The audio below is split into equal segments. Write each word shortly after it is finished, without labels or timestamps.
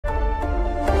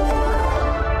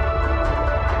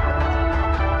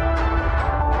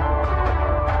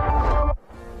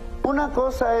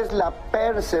cosa es la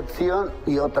percepción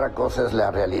y otra cosa es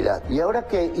la realidad. Y ahora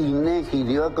que Inegi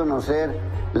dio a conocer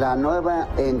la nueva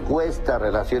encuesta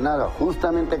relacionada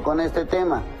justamente con este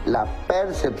tema, la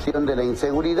percepción de la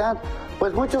inseguridad,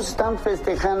 pues muchos están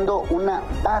festejando una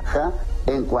baja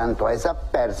en cuanto a esa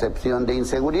percepción de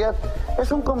inseguridad.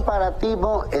 Es un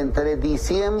comparativo entre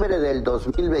diciembre del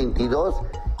 2022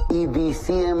 y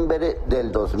diciembre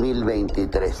del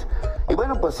 2023. Y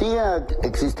bueno, pues sigue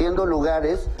existiendo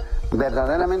lugares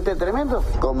verdaderamente tremendos,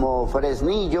 como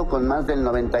Fresnillo con más del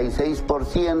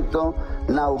 96%,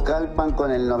 Naucalpan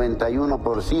con el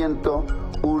 91%,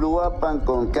 Uruapan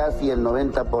con casi el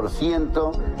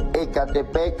 90%,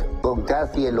 Ecatepec con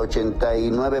casi el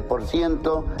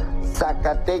 89%,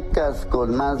 Zacatecas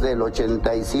con más del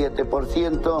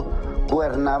 87%,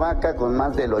 Cuernavaca con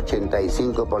más del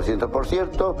 85%. Por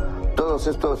cierto, todos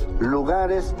estos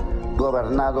lugares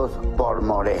gobernados por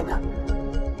Morena.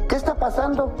 ¿Qué está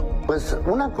pasando? Pues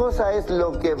una cosa es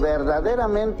lo que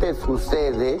verdaderamente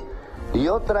sucede y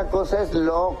otra cosa es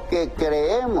lo que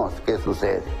creemos que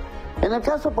sucede. En el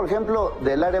caso, por ejemplo,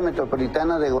 del área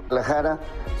metropolitana de Guadalajara,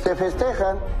 se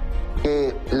festeja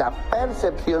que la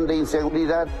percepción de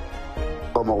inseguridad,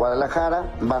 como Guadalajara,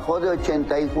 bajó de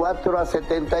 84 a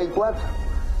 74.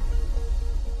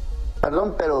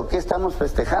 Perdón, pero ¿qué estamos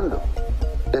festejando?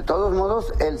 De todos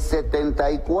modos, el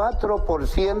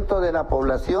 74% de la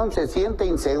población se siente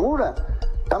insegura.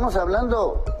 Estamos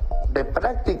hablando de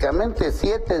prácticamente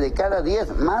 7 de cada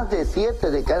 10, más de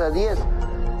 7 de cada 10.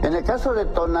 En el caso de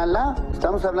Tonalá,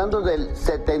 estamos hablando del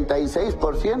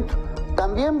 76%.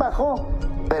 También bajó,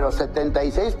 pero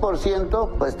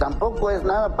 76% pues tampoco es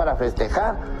nada para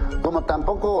festejar, como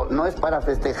tampoco no es para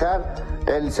festejar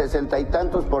el 60 y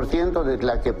tantos % de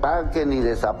Tlaquepaque, ni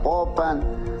de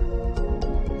Zapopan,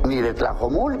 ni de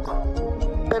Tlajomulco.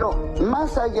 Pero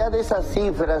más allá de esas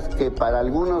cifras que para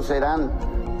algunos serán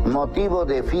motivo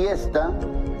de fiesta,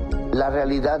 la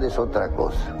realidad es otra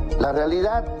cosa. La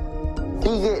realidad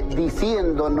sigue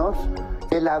diciéndonos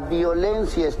que la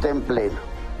violencia está en pleno.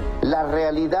 La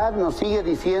realidad nos sigue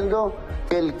diciendo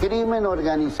que el crimen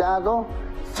organizado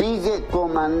sigue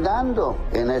comandando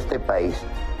en este país.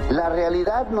 La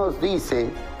realidad nos dice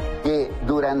que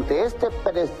durante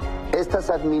estas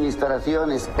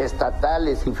administraciones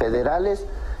estatales y federales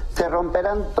se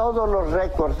romperán todos los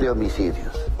récords de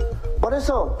homicidios. Por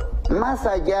eso, más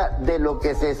allá de lo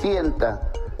que se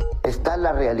sienta, está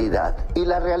la realidad. Y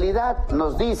la realidad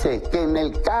nos dice que en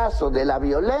el caso de la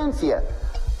violencia,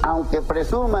 aunque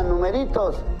presuman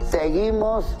numeritos,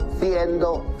 seguimos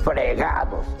siendo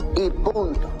fregados. Y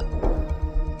punto.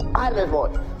 Ahí les voy.